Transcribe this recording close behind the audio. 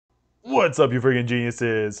What's up, you freaking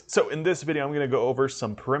geniuses? So in this video, I'm going to go over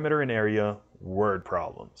some perimeter and area word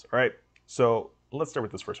problems. All right, so let's start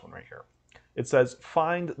with this first one right here. It says,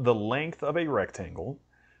 find the length of a rectangle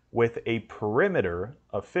with a perimeter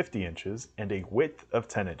of 50 inches and a width of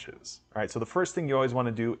 10 inches. All right, so the first thing you always want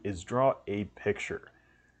to do is draw a picture,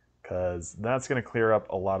 because that's going to clear up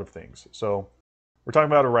a lot of things. So we're talking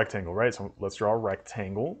about a rectangle, right? So let's draw a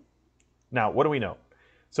rectangle. Now, what do we know?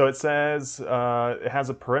 So it says it has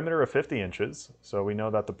a perimeter of 50 inches. So we know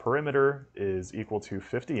that the perimeter is equal to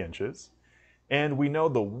 50 inches. And we know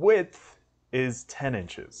the width is 10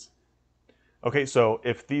 inches. Okay, so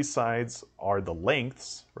if these sides are the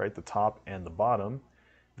lengths, right, the top and the bottom,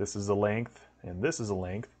 this is the length and this is the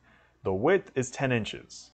length, the width is 10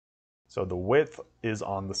 inches. So the width is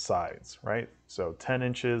on the sides, right? So 10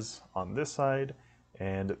 inches on this side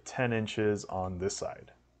and 10 inches on this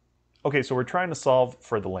side. Okay, so we're trying to solve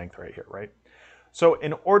for the length right here, right? So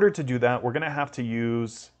in order to do that, we're going to have to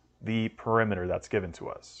use the perimeter that's given to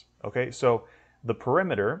us. Okay, so the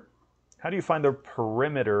perimeter, how do you find the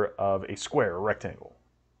perimeter of a square or rectangle?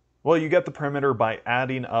 Well, you get the perimeter by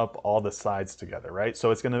adding up all the sides together, right?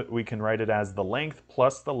 So we can write it as the length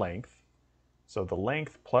plus the length. So the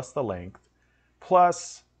length plus the length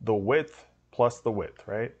plus the width plus the width,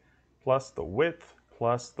 right? Plus the width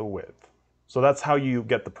plus the width. So that's how you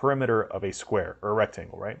get the perimeter of a square or a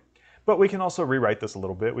rectangle, right? But we can also rewrite this a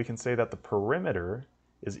little bit. We can say that the perimeter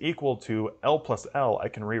is equal to L plus L. I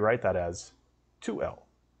can rewrite that as 2L,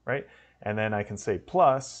 right? And then I can say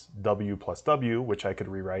plus W, which I could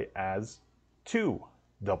rewrite as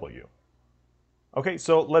 2W. Okay,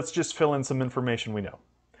 so let's just fill in some information we know.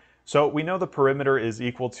 So we know the perimeter is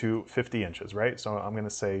equal to 50 inches, right? So I'm going to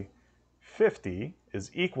say 50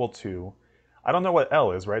 is equal to, I don't know what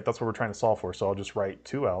L is, right? That's what we're trying to solve for. So I'll just write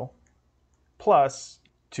 2L plus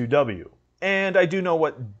 2W. And I do know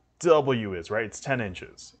what W is, right? It's 10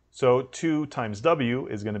 inches. So 2 times W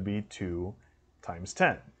is going to be 2 times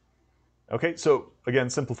 10. Okay, so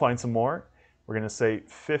again, simplifying some more, we're going to say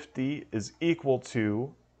 50 is equal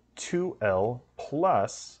to 2L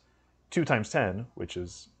plus 2 times 10, which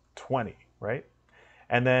is 20, right?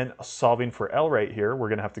 And then solving for L right here, we're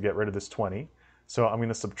going to have to get rid of this 20. So I'm going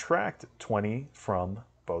to subtract 20 from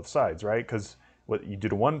both sides, right? Because what you do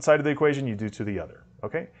to one side of the equation, you do to the other,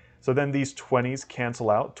 okay? So then these 20s cancel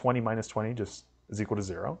out. 20 minus 20 just is equal to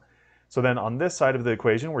 0. So then on this side of the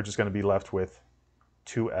equation, we're just going to be left with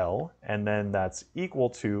 2L, and then that's equal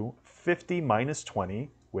to 50 minus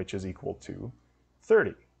 20, which is equal to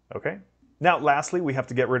 30, okay? Now, lastly, we have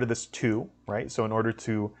to get rid of this 2, right? So in order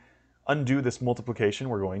to undo this multiplication,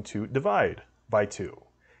 we're going to divide by 2.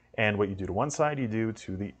 And what you do to one side, you do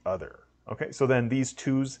to the other. Okay, so then these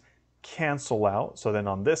 2's cancel out. So then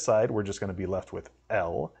on this side, we're just going to be left with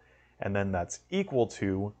L. And then that's equal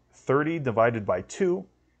to 30 divided by 2,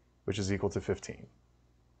 which is equal to 15.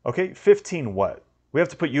 Okay, 15 what? We have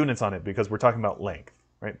to put units on it because we're talking about length,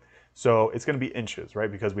 right? So it's going to be inches,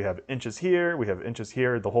 right? Because we have inches here, we have inches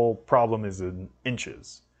here. The whole problem is in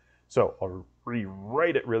inches. So I'll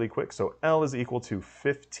rewrite it really quick. So L is equal to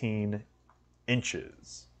 15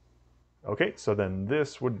 inches. Okay, so then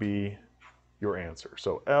this would be your answer.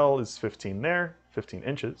 So L is 15 there, 15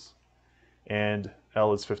 inches, and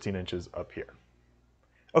L is 15 inches up here.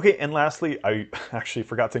 Okay, and lastly, I actually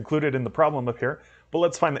forgot to include it in the problem up here, but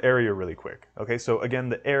let's find the area really quick. Okay, so again,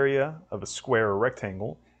 the area of a square or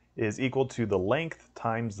rectangle is equal to the length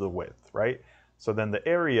times the width, right? So then the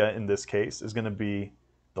area in this case is going to be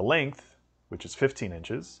the length, which is 15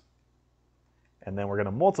 inches, and then we're going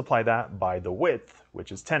to multiply that by the width,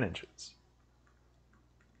 which is 10 inches.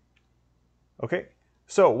 Okay,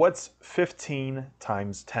 so what's 15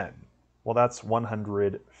 times 10? Well, that's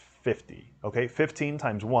 150. Okay, 15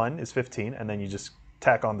 times 1 is 15, and then you just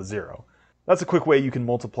tack on the 0. That's a quick way you can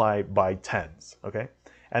multiply by tens, okay?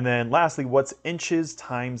 And then lastly, what's inches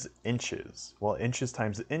times inches? Well, inches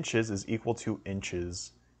times inches is equal to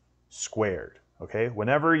inches squared, okay?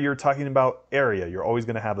 Whenever you're talking about area, you're always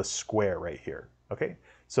going to have a square right here, okay?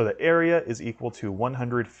 So the area is equal to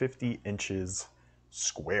 150 inches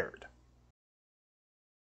squared.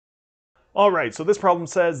 All right, so this problem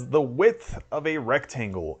says the width of a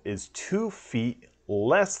rectangle is 2 feet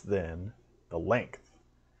less than the length.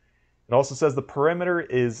 It also says the perimeter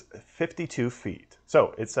is 52 feet.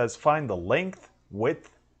 So it says find the length,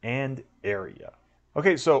 width, and area.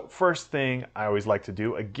 Okay, so first thing I always like to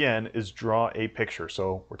do, again, is draw a picture.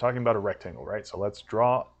 So we're talking about a rectangle, right? So let's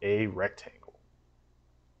draw a rectangle.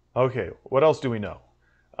 Okay, what else do we know?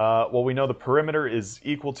 Well, we know the perimeter is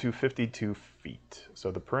equal to 52 feet. So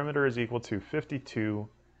the perimeter is equal to 52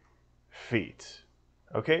 feet.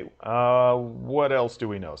 Okay, what else do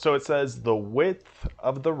we know? So it says the width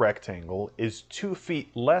of the rectangle is 2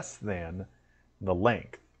 feet less than the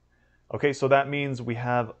length. Okay, so that means we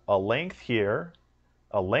have a length here,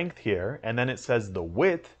 and then it says the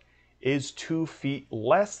width is 2 feet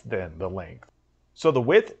less than the length. So the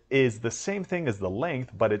width is the same thing as the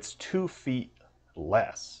length, but it's 2 feet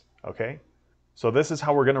less, okay? So this is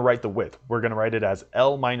how we're gonna write the width. We're gonna write it as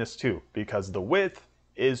L minus 2 because the width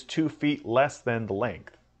is 2 feet less than the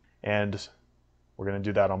length. And we're gonna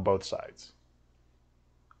do that on both sides.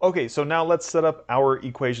 Okay, so now let's set up our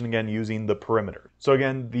equation again using the perimeter. So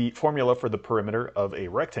again, the formula for the perimeter of a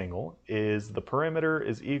rectangle is the perimeter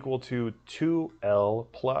is equal to 2L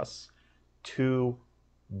plus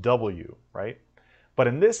 2W, right? But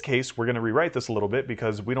in this case, we're going to rewrite this a little bit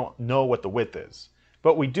because we don't know what the width is.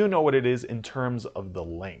 But we do know what it is in terms of the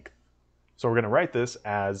length. So we're going to write this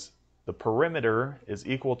as the perimeter is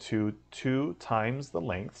equal to 2 times the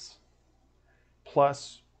lengths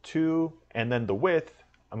plus 2, and then the width,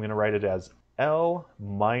 I'm going to write it as L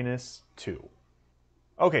minus 2.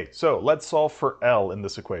 Okay, so let's solve for L in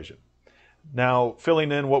this equation. Now,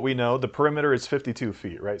 filling in what we know, the perimeter is 52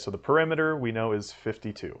 feet, right? So the perimeter we know is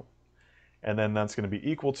 52. And then that's going to be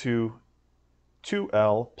equal to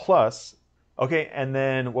 2L plus, okay, and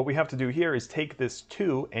then what we have to do here is take this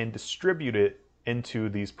 2 and distribute it into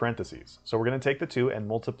these parentheses. So we're going to take the 2 and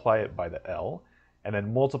multiply it by the L, and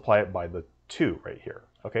then multiply it by the 2 right here.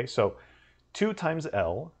 Okay, so 2 times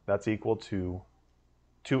L, that's equal to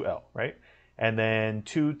 2L, right? And then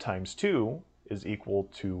 2 times 2 is equal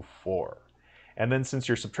to 4. And then since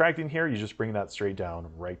you're subtracting here, you just bring that straight down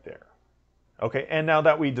right there. Okay, and now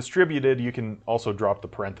that we distributed, you can also drop the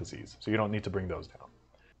parentheses, so you don't need to bring those down.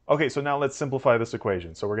 Okay, so now let's simplify this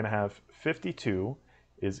equation. So we're going to have 52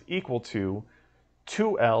 is equal to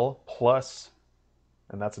 2L plus,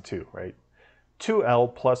 and that's a 2, right?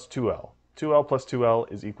 2L plus 2L. 2L plus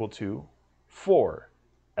 2L is equal to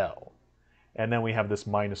 4L. And then we have this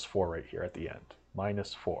minus 4 right here at the end,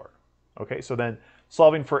 minus 4. Okay, so then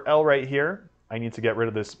solving for L right here, I need to get rid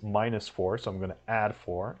of this minus 4, so I'm going to add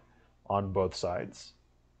 4 on both sides.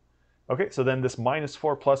 Okay, so then this minus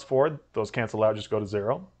 4 plus 4, those cancel out, just go to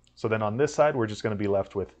 0. So then on this side, we're just going to be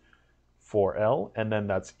left with 4L, and then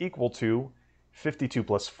that's equal to 52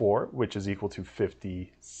 plus 4, which is equal to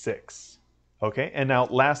 56. Okay, and now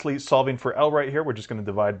lastly, solving for L right here, we're just going to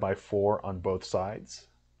divide by 4 on both sides.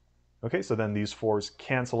 Okay, so then these 4's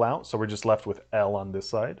cancel out, so we're just left with L on this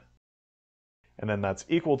side. And then that's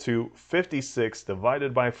equal to 56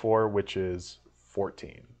 divided by 4, which is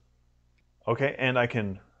 14. Okay, and I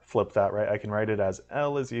can flip that, right? I can write it as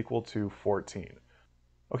L is equal to 14.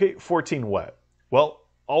 Okay, 14 what? Well,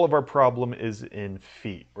 all of our problem is in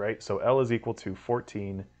feet, right? So L is equal to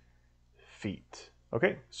 14 feet.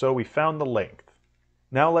 Okay, so we found the length.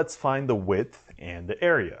 Now let's find the width and the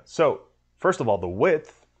area. So first of all, the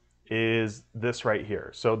width is this right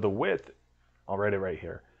here. So the width, I'll write it right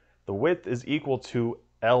here. The width is equal to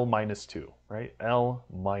L minus 2, right? L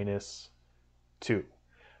minus 2.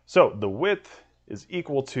 So the width is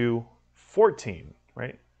equal to 14,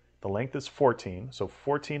 right? The length is 14, so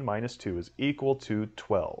 14 minus 2 is equal to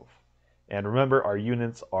 12. And remember, our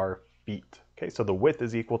units are feet. Okay, so the width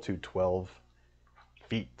is equal to 12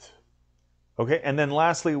 feet. Okay, and then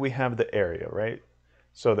lastly, we have the area, right?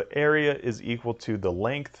 So the area is equal to the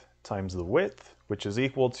length times the width, which is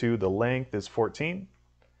equal to the length is 14,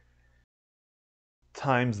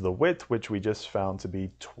 times the width, which we just found to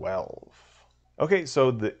be 12. Okay,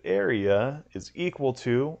 so the area is equal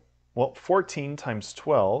to, well, 14 times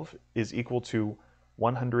 12 is equal to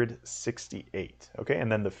 168. Okay,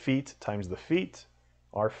 and then the feet times the feet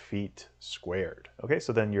are feet squared. Okay,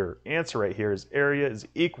 so then your answer right here is area is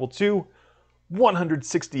equal to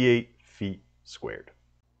 168 feet squared.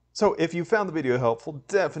 So if you found the video helpful,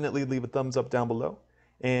 definitely leave a thumbs up down below.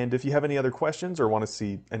 And if you have any other questions or want to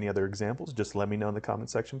see any other examples, just let me know in the comment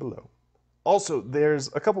section below. Also, there's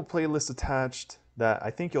a couple playlists attached that I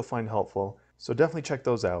think you'll find helpful, so definitely check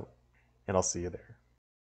those out, and I'll see you there.